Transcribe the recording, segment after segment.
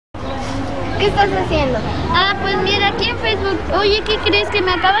¿qué estás haciendo? Ah, pues mira, aquí en Facebook. Oye, ¿qué crees? Que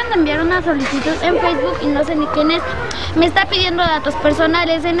me acaban de enviar una solicitud en Facebook y no sé ni quién es. Me está pidiendo datos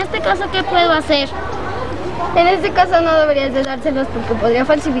personales. En este caso, ¿qué puedo hacer? En este caso no deberías de dárselos porque podría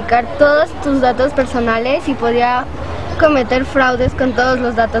falsificar todos tus datos personales y podría cometer fraudes con todos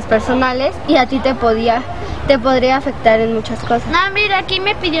los datos personales y a ti te podría afectar en muchas cosas. No, mira, aquí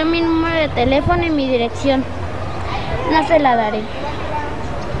me pidió mi número de teléfono y mi dirección. No se la daré.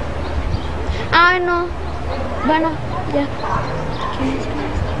 Ah, no. Bueno, ya.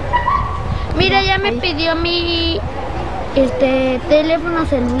 Mira, ya me pidió mi teléfono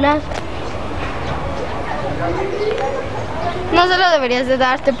celular. No se lo deberías de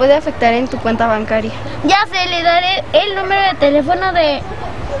dar, te puede afectar en tu cuenta bancaria. Ya sé, le daré el número de teléfono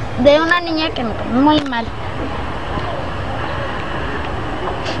de una niña que me cae muy mal.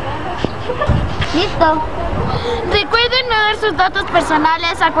 Listo. Recuerden no dar sus datos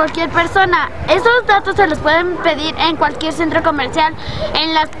personales a cualquier persona. Esos datos se los pueden pedir en cualquier centro comercial,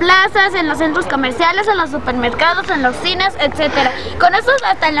 en las plazas, en los centros comerciales, en los supermercados, en los cines, etcétera. Con esos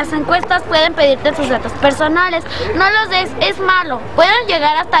hasta en las encuestas pueden pedirte sus datos personales. No los des, es malo. Pueden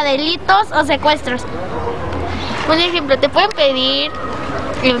llegar hasta delitos o secuestros. Un ejemplo, te pueden pedir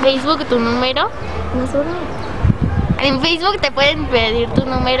en Facebook tu número. En Facebook te pueden pedir tu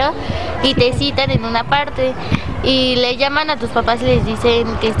número y te citan en una parte y le llaman a tus papás y les dicen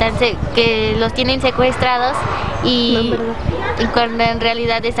que los tienen secuestrados y cuando en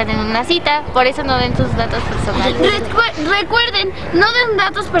realidad están en una cita. Por eso no den sus datos personales. Recuerden, no den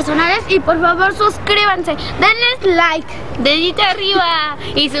datos personales y por favor suscríbanse, denles like, Dedito arriba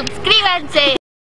y suscríbanse.